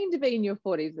does it mean to be in your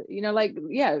 40s?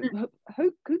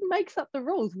 Who makes up the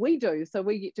rules? We do, so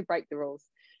we get to break the rules.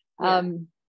 So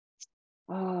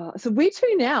where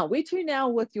to now with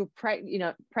your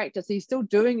practice? Are you still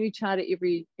doing Ucchāra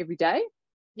every day?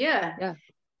 Yeah,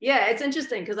 it's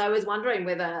interesting, because I was wondering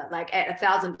whether, like, at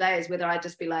 1,000 days, whether I'd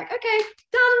just be like, okay,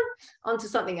 done, onto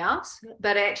something else.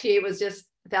 But actually it was just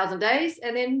 1,000 days,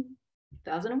 and then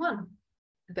 1,001,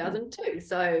 1,002.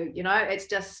 So it's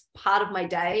just part of my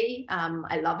day.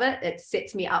 I love it. It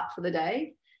sets me up for the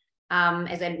day.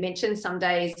 As I mentioned, some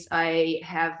days I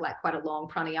have like quite a long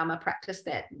pranayama practice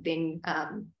that then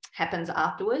happens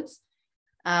afterwards.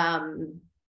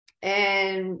 And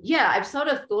I've sort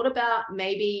of thought about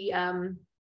maybe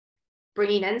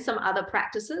bringing in some other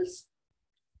practices.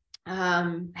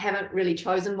 Haven't really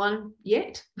chosen one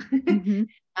yet.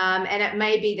 And it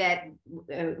may be that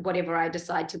whatever I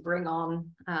decide to bring on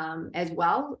as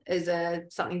well is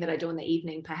something that I do in the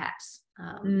evening, perhaps.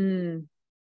 Because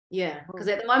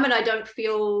at the moment I don't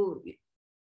feel,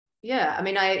 I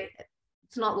mean,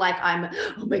 it's not like I'm,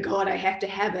 oh my God, I have to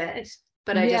have it,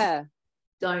 but I just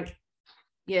don't.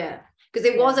 Because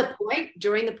there was a point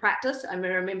during the practice, I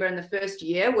remember in the first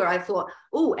year, where I thought,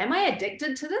 oh, am I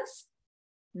addicted to this?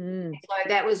 So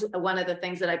that was one of the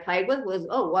things that I played with, was,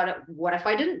 oh, what if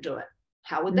I didn't do it?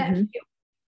 How would that feel?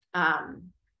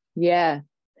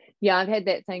 I've had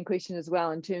that same question as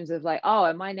well, in terms of like, oh,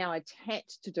 am I now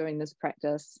attached to doing this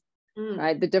practice?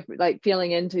 Right, the different, like,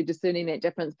 feeling into discerning that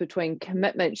difference between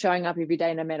commitment, showing up every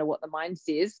day no matter what the mind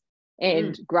says,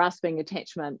 and grasping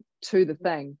attachment to the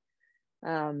thing.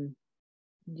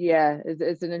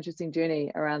 It's an interesting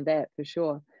journey around that, for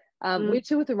sure. Where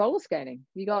to with the roller skating?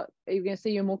 Are you going to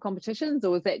see you in more competitions,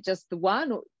 or is that just the one?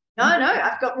 No,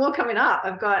 I've got more coming up.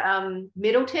 I've got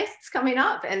medal tests coming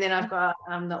up, and then I've got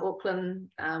the Auckland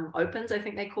Opens, I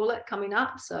think they call it, coming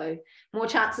up. So more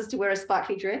chances to wear a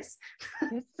sparkly dress.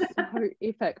 That's so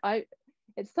epic.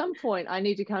 At some point I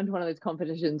need to come to one of those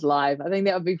competitions live. I think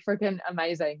that would be freaking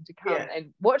amazing to come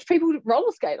and watch people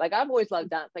roller skate. Like, I've always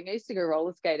loved dancing. I used to go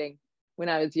roller skating when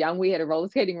I was young. We had a roller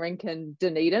skating rink in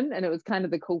Dunedin, and it was kind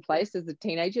of the cool place as a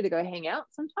teenager to go hang out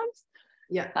sometimes.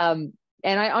 Yeah.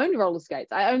 And I owned roller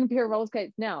skates. I own a pair of roller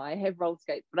skates now. I have roller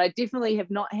skates, but I definitely have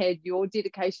not had your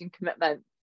dedication, commitment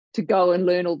to go and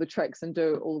learn all the tricks and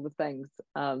do all the things.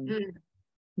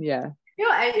 Yeah.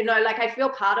 Like I feel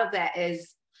part of that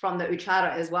is from the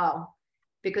Ucchāra as well,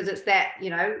 because it's that,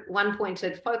 one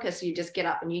pointed focus. You just get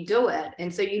up and you do it.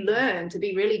 And so you learn to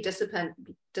be really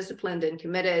disciplined and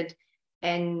committed,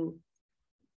 and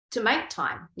to make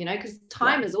time, because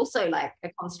time is also like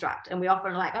a construct. And we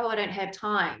often are like, oh, I don't have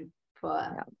time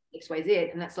for X, Y, Z.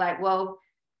 And it's like, well,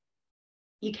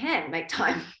 you can make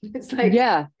time. It's like,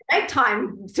 make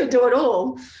time to do it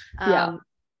all.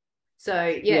 So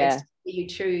you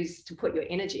choose to put your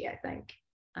energy, I think.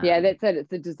 That's it. It's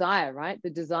the desire, right? The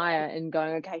desire, and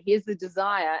going, okay, here's the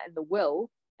desire and the will,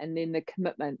 and then the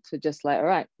commitment to just like, all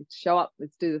right, let's show up,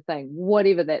 let's do the thing,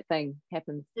 whatever that thing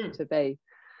happens to be.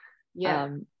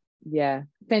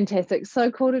 Fantastic.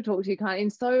 So cool to talk to you, Kylie,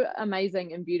 and so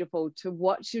amazing and beautiful to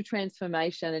watch your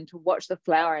transformation and to watch the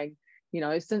flowering,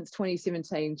 since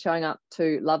 2017, showing up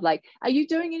to Love Lake. Are you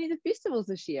doing any of the festivals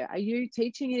this year? Are you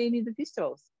teaching at any of the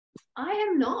festivals? I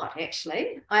am not,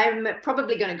 actually. I'm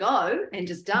probably going to go and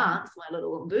just dance my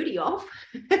little booty off.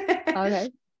 Okay,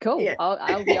 cool. Yeah.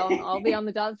 I'll be on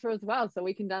the dance floor as well, so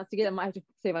we can dance together. I might have to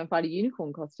see if I can find a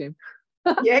unicorn costume.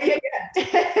 Yeah.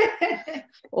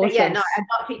 Awesome. Yeah, no, I'm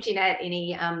not teaching at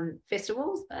any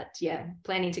festivals, but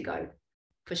planning to go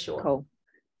for sure. Cool.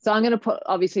 So I'm going to put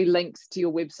obviously links to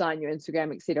your website and your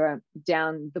Instagram, etc.,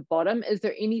 down the bottom. Is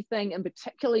there anything in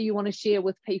particular you want to share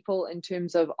with people in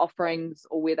terms of offerings,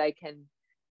 or where they can,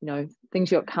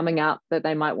 things you're coming up that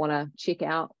they might want to check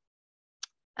out?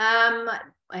 I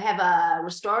have a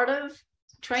restorative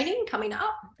training coming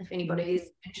up if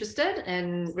anybody's interested.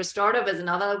 And restorative is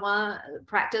another one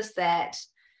practice that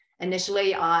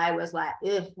initially I was like,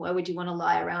 why would you want to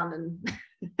lie around and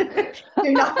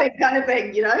do nothing kind of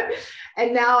thing,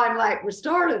 and now I'm like,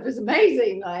 restorative is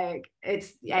amazing. Like,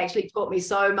 it's actually taught me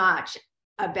so much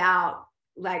about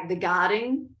like the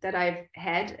guarding that I've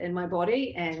had in my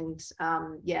body, and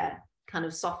kind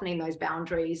of softening those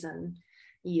boundaries and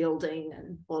yielding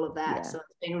and all of that. So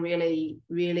it's been a really,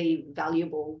 really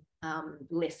valuable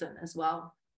lesson as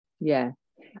well. Yeah,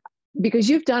 because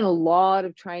you've done a lot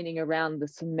of training around the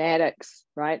somatics,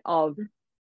 right,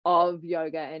 of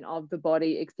yoga and of the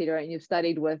body, etc., and you've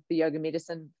studied with the yoga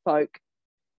medicine folk.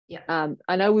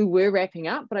 I know we were wrapping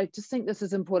up, but I just think this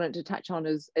is important to touch on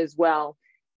as well.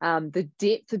 The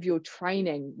depth of your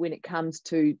training when it comes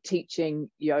to teaching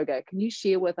yoga. Can you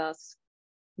share with us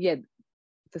the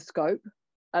scope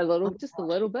a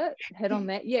little bit, hit on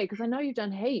that? Because I know you've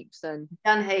done heaps. So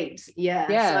I've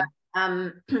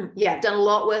done a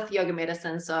lot with yoga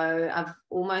medicine. So I've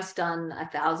almost done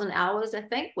 1,000 hours, I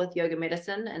think, with yoga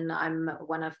medicine, and I'm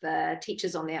one of the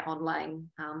teachers on their online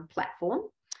platform.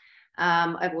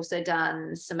 I've also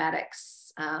done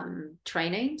somatics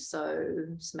training. So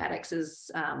somatics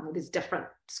is there's different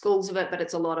schools of it, but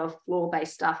it's a lot of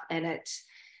floor-based stuff, and it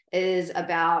is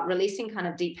about releasing kind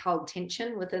of deep held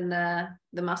tension within the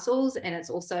muscles, and it's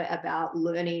also about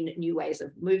learning new ways of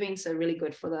moving, so really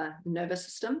good for the nervous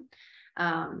system,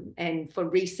 and for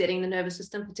resetting the nervous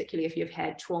system, particularly if you've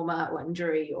had trauma or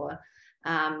injury, or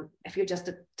if you're just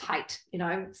a tight,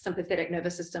 sympathetic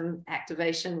nervous system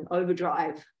activation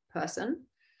overdrive person.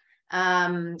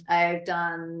 I've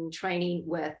done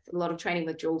a lot of training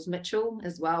with Jules Mitchell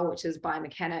as well, which is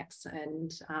biomechanics,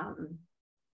 and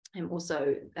I'm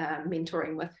also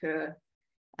mentoring with her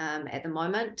at the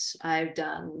moment. I've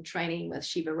done training with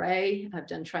Shiva Ray. I've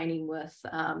done training with,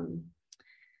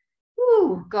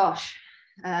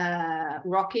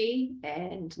 Rocky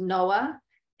and Noah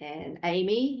and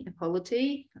Amy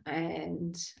Hippolyte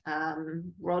and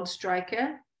Rod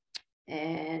Stryker.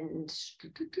 And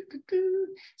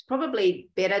it's probably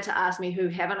better to ask me who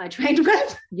haven't I trained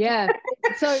with.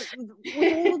 So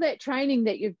with all that training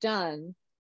that you've done,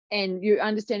 and your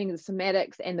understanding of the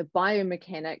somatics and the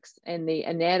biomechanics and the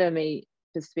anatomy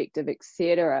perspective,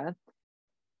 etc.,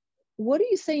 what do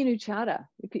you see in Ucchāra,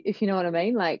 if you know what I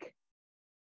mean? Like,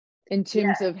 in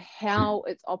terms of how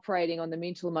it's operating on the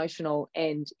mental, emotional,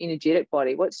 and energetic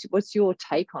body. What's your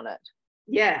take on it?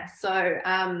 So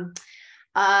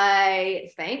I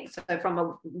think, so from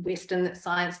a Western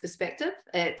science perspective,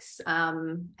 it's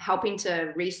helping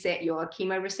to reset your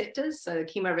chemoreceptors. So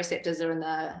chemoreceptors are in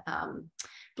the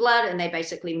blood, and they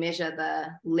basically measure the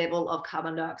level of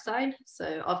carbon dioxide.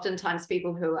 So oftentimes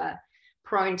people who are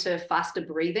prone to faster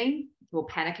breathing or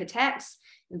panic attacks,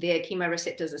 their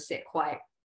chemoreceptors are set quite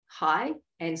high,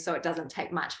 and so it doesn't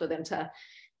take much for them to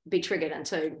be triggered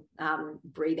into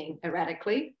breathing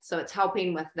erratically. So it's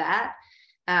helping with that.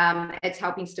 It's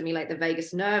helping stimulate the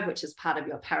vagus nerve, which is part of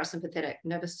your parasympathetic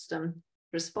nervous system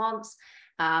response.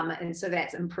 And so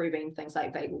that's improving things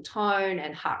like vagal tone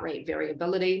and heart rate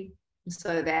variability,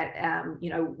 so that,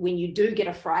 when you do get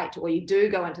a fright or you do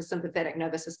go into sympathetic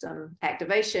nervous system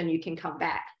activation, you can come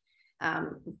back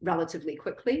relatively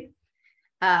quickly.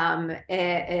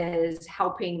 It is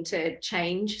helping to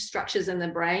change structures in the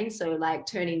brain. So like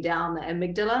turning down the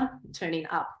amygdala, turning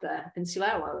up the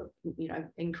insula, or,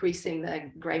 increasing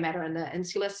the gray matter in the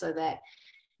insula, so that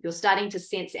you're starting to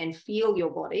sense and feel your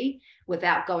body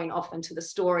without going off into the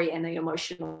story and the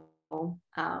emotional,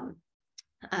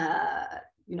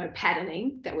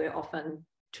 patterning that we're often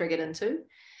triggered into.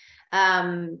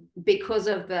 Because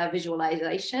of the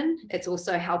visualization, it's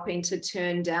also helping to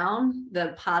turn down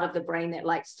the part of the brain that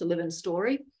likes to live in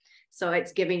story. So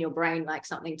it's giving your brain like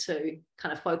something to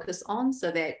kind of focus on,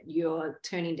 so that you're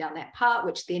turning down that part,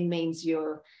 which then means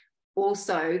you're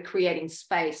also creating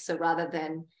space. So rather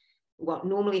than what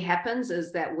normally happens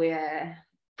is that we're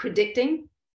predicting,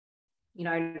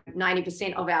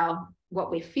 90% of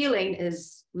what we're feeling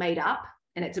is made up,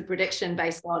 and it's a prediction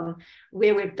based on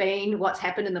where we've been, what's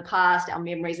happened in the past, our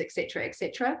memories, etc.,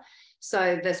 etc.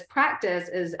 So this practice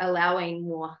is allowing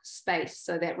more space,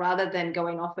 so that rather than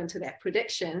going off into that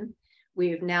prediction,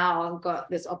 we've now got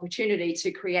this opportunity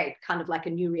to create kind of like a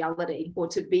new reality, or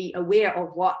to be aware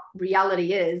of what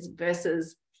reality is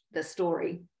versus the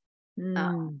story.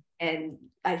 And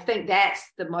I think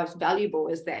that's the most valuable,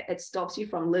 is that it stops you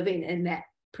from living in that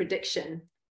prediction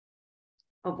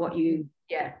of what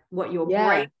your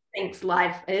brain thinks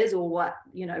life is, or what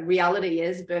reality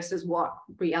is, versus what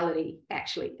reality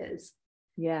actually is.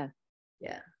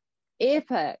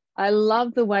 Epic. I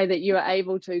love the way that you are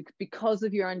able to, because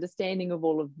of your understanding of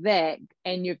all of that,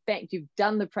 and your fact you've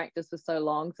done the practice for so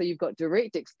long, so you've got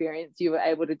direct experience, you were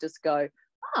able to just go,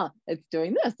 it's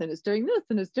doing this, and it's doing this,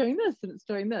 and it's doing this, and it's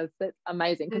doing this. That's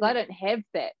amazing, because I don't have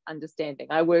that understanding.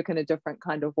 I work in a different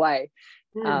kind of way.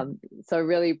 So I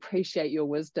really appreciate your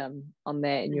wisdom on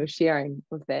that and your sharing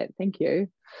with that. Thank you.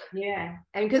 Yeah.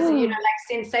 And because like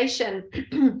sensation,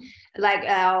 like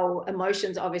our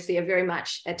emotions obviously are very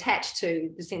much attached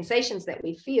to the sensations that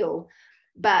we feel,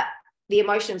 but the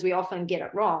emotions, we often get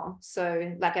it wrong.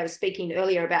 So like I was speaking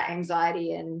earlier about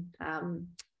anxiety and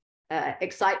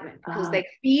excitement, because they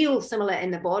feel similar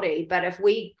in the body, but if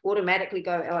we automatically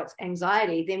go, it's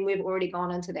anxiety, then we've already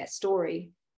gone into that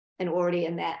story and already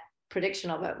in that prediction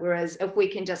of it. Whereas if we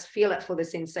can just feel it for the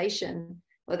sensation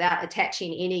without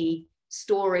attaching any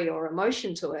story or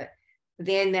emotion to it,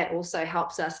 then that also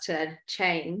helps us to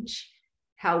change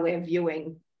how we're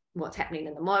viewing what's happening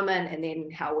in the moment, and then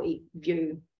how we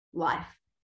view life.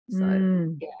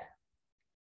 So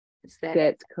it's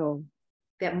that's cool,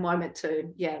 that moment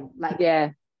to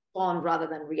respond rather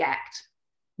than react.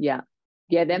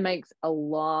 That makes a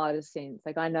lot of sense.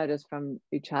 Like I noticed from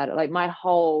Ucchāra, like my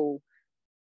whole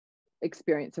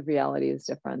experience of reality is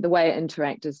different, the way I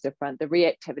interact is different, the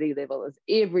reactivity level is,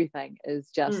 everything is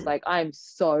just like, I'm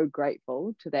so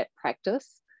grateful to that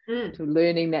practice, to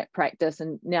learning that practice,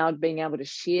 and now being able to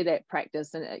share that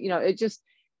practice. And it just,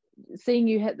 seeing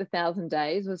you hit the 1,000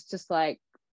 days was just like,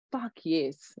 fuck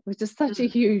yes. It was just such a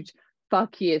huge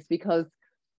fuck yes, because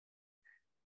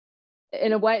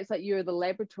in a way it's like you're the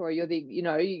laboratory, you're the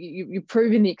you're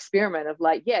proving the experiment of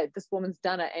like, this woman's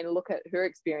done it, and look at her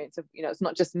experience of it's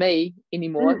not just me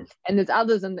anymore, and there's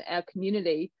others in our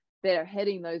community that are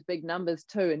hitting those big numbers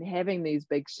too, and having these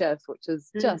big shifts, which is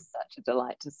just such a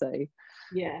delight to see.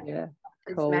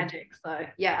 It's cool. magic. So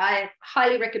I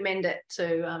highly recommend it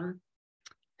to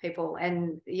people.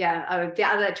 And the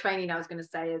other training I was going to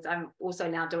say is I'm also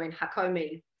now doing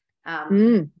Hakomi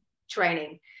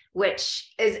training,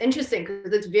 which is interesting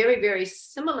because it's very, very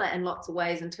similar in lots of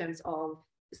ways in terms of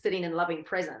sitting in loving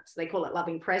presence. They call it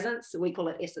loving presence. We call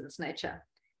it essence nature.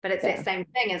 But it's that same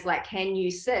thing as like, can you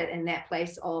sit in that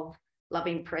place of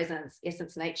loving presence,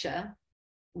 essence nature,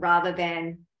 rather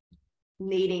than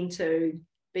needing to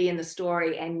be in the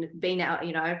story and being out,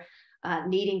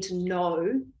 needing to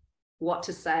know what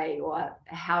to say or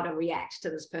how to react to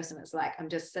this person. It's like, I'm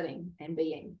just sitting and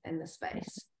being in the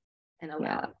space and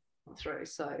allowing it through.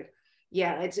 So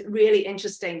it's really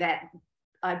interesting that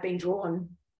I've been drawn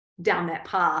down that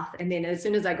path. And then as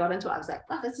soon as I got into it, I was like,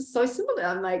 this is so similar.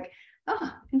 I'm like,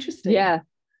 interesting.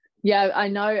 I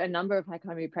know a number of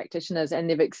Hakomi practitioners, and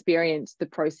they've experienced the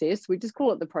process. We just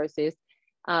call it the process.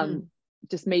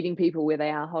 Just meeting people where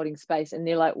they are holding space, and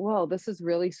they're like, whoa, this is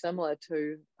really similar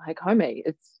to Hakomi.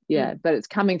 It's but it's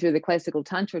coming through the classical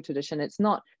tantra tradition. It's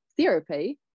not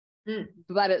therapy,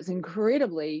 but it's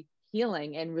incredibly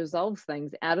healing and resolves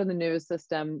things out of the nervous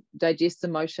system, digests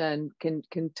emotion, can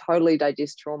totally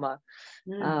digest trauma.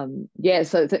 Yeah,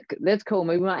 so that's cool.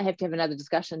 We might have to have another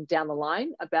discussion down the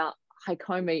line about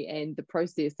Haikomi and the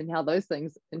process and how those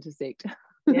things intersect.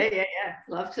 Yeah.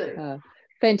 Love to.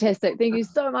 Fantastic. Thank you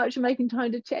so much for making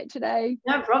time to chat today.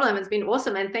 No problem. It's been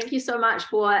awesome. And thank you so much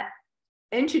for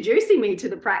introducing me to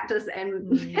the practice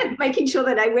and making sure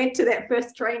that I went to that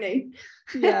first training.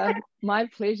 Yeah, my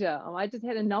pleasure. I just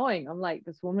had a knowing. I'm like,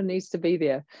 this woman needs to be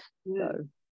there. So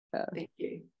thank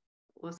you.